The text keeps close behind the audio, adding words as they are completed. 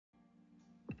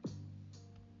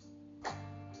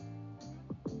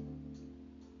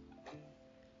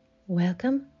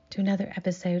Welcome to another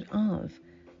episode of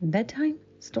Bedtime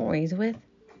Stories with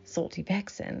Salty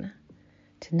Vixen.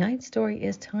 Tonight's story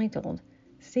is titled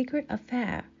Secret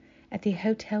Affair at the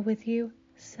Hotel with You,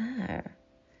 Sir.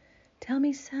 Tell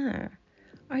me, sir,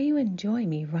 are you enjoying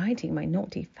me writing my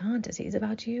naughty fantasies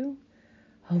about you?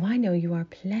 Oh, I know you are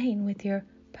playing with your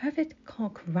perfect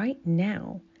cock right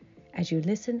now as you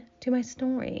listen to my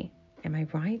story. Am I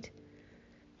right?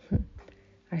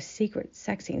 Our secret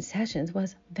sexing sessions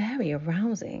was very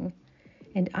arousing,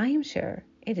 and I am sure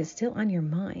it is still on your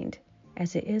mind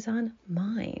as it is on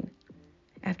mine.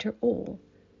 After all,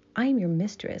 I am your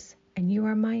mistress and you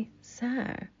are my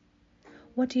sir.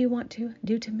 What do you want to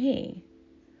do to me?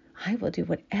 I will do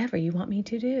whatever you want me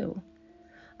to do.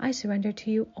 I surrender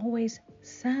to you always,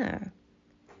 sir.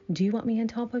 Do you want me on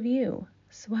top of you,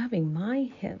 swabbing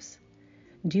my hips?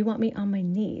 Do you want me on my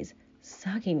knees,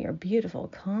 sucking your beautiful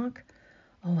cock?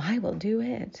 Oh, I will do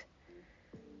it.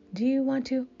 Do you want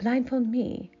to blindfold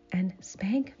me and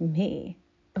spank me?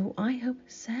 Oh, I hope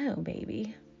so,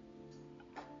 baby.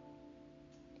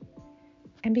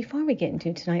 And before we get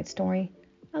into tonight's story,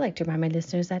 I'd like to remind my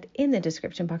listeners that in the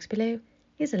description box below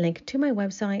is a link to my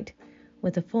website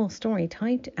with the full story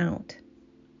typed out.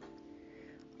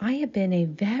 I have been a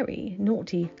very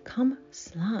naughty cum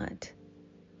slut.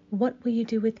 What will you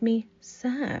do with me,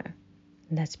 sir?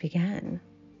 Let's begin.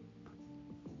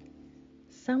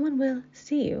 Someone will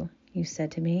see you, you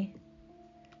said to me.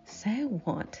 So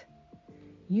what?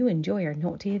 You enjoy our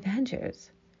naughty adventures.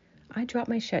 I dropped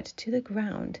my shirt to the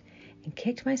ground and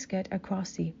kicked my skirt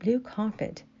across the blue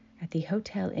carpet at the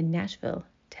hotel in Nashville,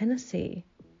 Tennessee.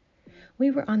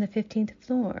 We were on the 15th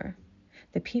floor.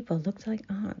 The people looked like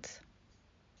ants.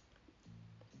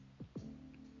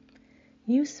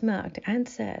 You smirked and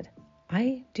said,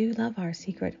 I do love our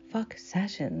secret fuck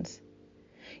sessions.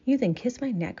 You then kissed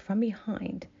my neck from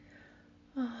behind.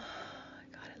 Oh,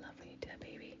 God, I love when you do that,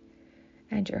 baby.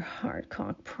 And your hard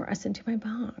cock pressed into my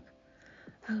bong.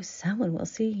 Oh, someone will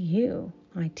see you,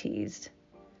 I teased.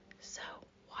 So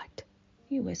what?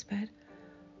 You whispered.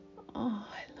 Oh,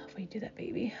 I love when you do that,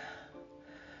 baby.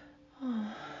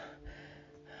 Oh.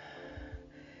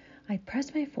 I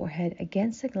pressed my forehead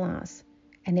against the glass,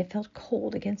 and it felt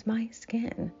cold against my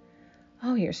skin.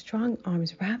 Oh, your strong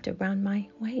arms wrapped around my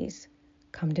waist.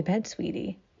 Come to bed,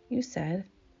 sweetie, you said.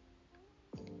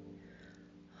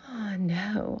 Oh,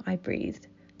 no, I breathed,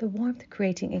 the warmth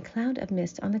creating a cloud of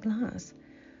mist on the glass.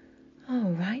 Oh,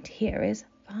 right here is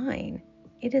fine.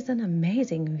 It is an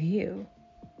amazing view.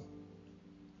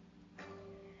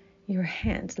 Your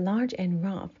hands, large and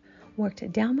rough, worked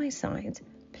down my sides,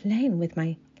 playing with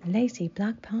my lacy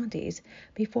black panties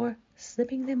before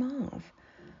slipping them off.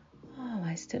 Oh,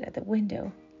 I stood at the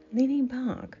window, leaning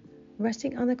back,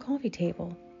 resting on the coffee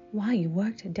table, while you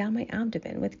worked down my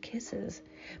abdomen with kisses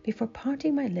before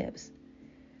parting my lips.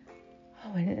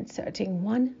 Oh, and inserting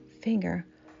one finger.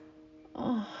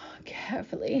 Oh,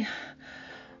 carefully.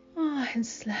 Oh, and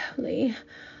slowly.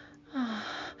 Oh,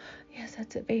 yes,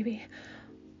 that's it, baby.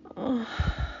 Oh,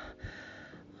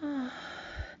 oh.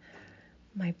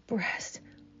 My breast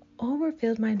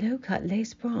overfilled my low-cut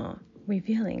lace bra,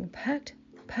 revealing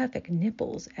perfect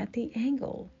nipples at the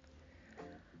angle.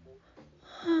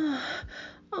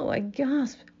 Oh, I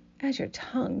gasped as your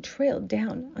tongue trailed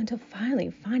down until finally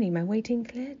finding my waiting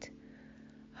clit.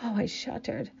 Oh, I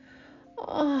shuddered.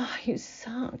 Oh, you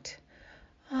sucked.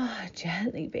 Oh,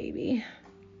 gently, baby.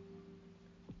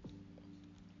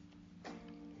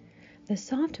 The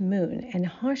soft moon and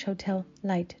harsh hotel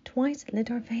light twice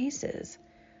lit our faces,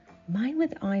 mine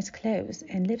with eyes closed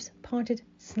and lips parted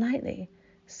slightly,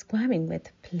 squirming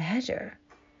with pleasure,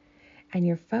 and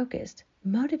your focused,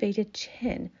 motivated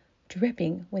chin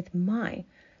dripping with my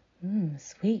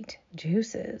sweet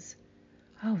juices.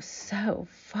 Oh, so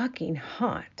fucking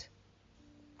hot.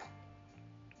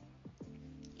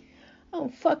 Oh,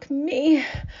 fuck me.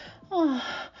 Oh,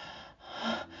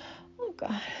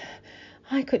 God.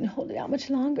 I couldn't hold it out much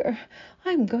longer.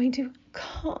 I'm going to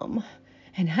come,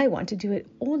 and I want to do it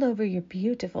all over your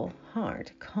beautiful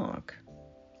hard cock.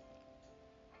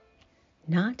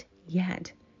 Not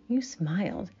yet. You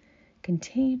smiled.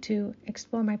 Continued to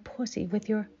explore my pussy with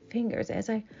your fingers as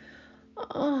I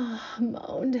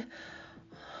moaned.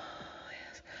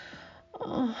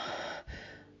 Oh, yes.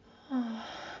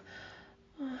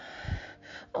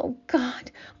 Oh,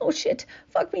 God. Oh, shit.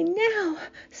 Fuck me now.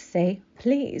 Say,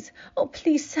 please. Oh,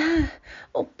 please, sir.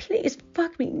 Oh, please,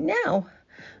 fuck me now.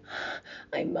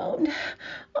 I moaned.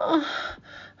 Oh.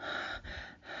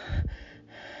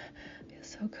 Feels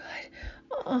so good.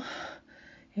 Oh.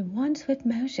 In one swift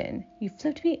motion, you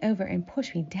flipped me over and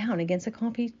pushed me down against the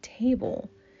coffee table,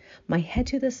 my head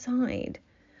to the side.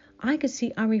 I could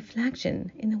see our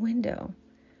reflection in the window.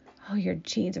 Oh, your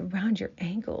jeans around your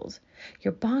ankles,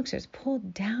 your boxers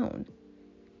pulled down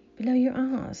below your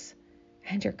ass,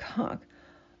 and your cock.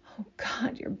 Oh,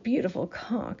 God, your beautiful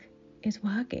cock is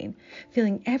working,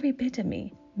 feeling every bit of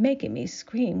me, making me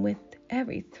scream with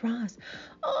every thrust.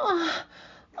 Oh,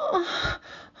 oh,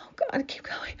 oh, God, keep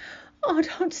going. Oh,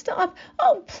 don't stop.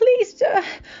 Oh, please,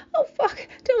 oh, fuck,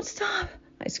 don't stop,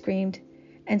 I screamed.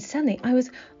 And suddenly I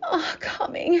was,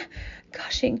 coming,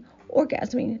 gushing,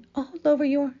 orgasming all over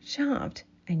your shaft,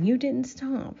 and you didn't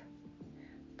stop.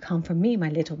 Come for me, my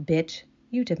little bitch,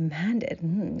 you demanded.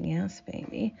 Yes,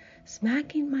 baby.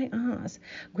 Smacking my ass,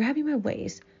 grabbing my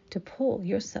waist to pull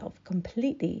yourself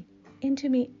completely into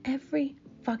me every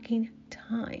fucking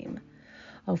time.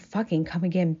 Oh, fucking come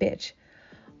again, bitch.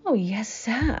 Oh, yes,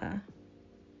 sir.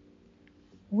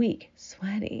 Weak,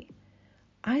 sweaty,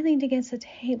 I leaned against the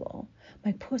table,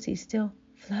 my pussy still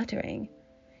fluttering.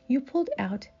 You pulled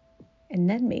out and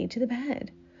led me to the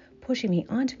bed, pushing me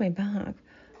onto my back,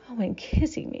 and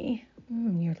kissing me.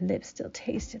 Your lips still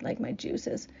tasted like my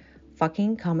juices.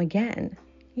 Fucking come again,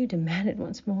 you demanded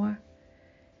once more.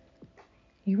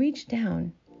 You reached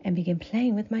down and began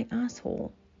playing with my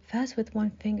asshole, first with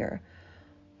one finger,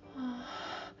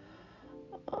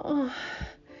 and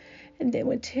then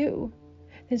with two,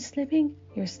 then slipping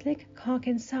your slick cock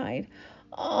inside.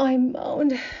 I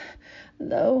moaned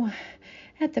low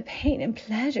at the pain and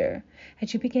pleasure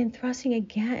as you began thrusting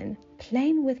again,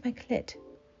 playing with my clit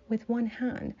with one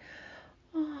hand.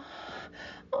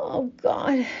 Oh,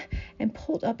 God, and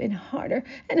pulled up in harder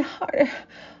and harder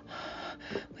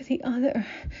with the other.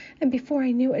 And before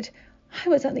I knew it, I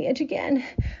was on the edge again.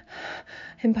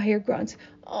 And by your grunts,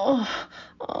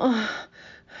 I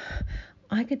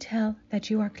could tell that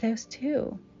you are close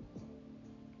too.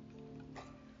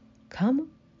 Come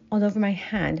all over my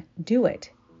hand, do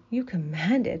it, you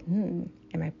commanded, and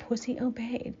my pussy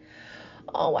obeyed.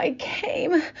 Oh, I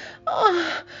came,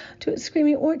 to a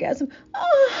screaming orgasm,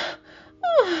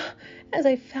 as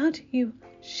I felt you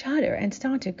shudder and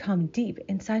start to come deep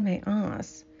inside my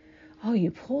ass. Oh,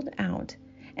 you pulled out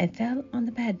and fell on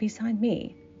the bed beside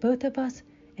me, both of us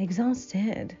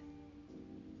exhausted.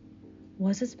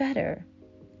 Was this better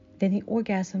than the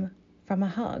orgasm from a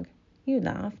hug? You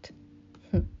laughed.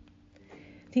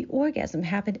 The orgasm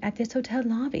happened at this hotel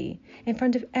lobby, in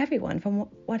front of everyone from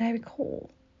what I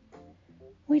recall.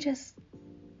 We just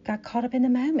got caught up in the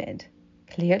moment.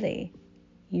 Clearly,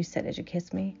 you said as you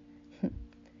kissed me.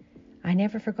 I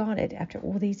never forgot it after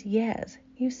all these years,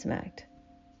 you smacked.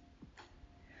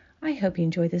 I hope you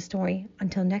enjoyed this story.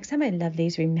 Until next time, my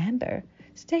lovelies, remember,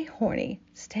 stay horny,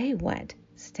 stay wet,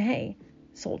 stay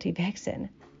salty vixen.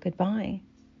 Goodbye.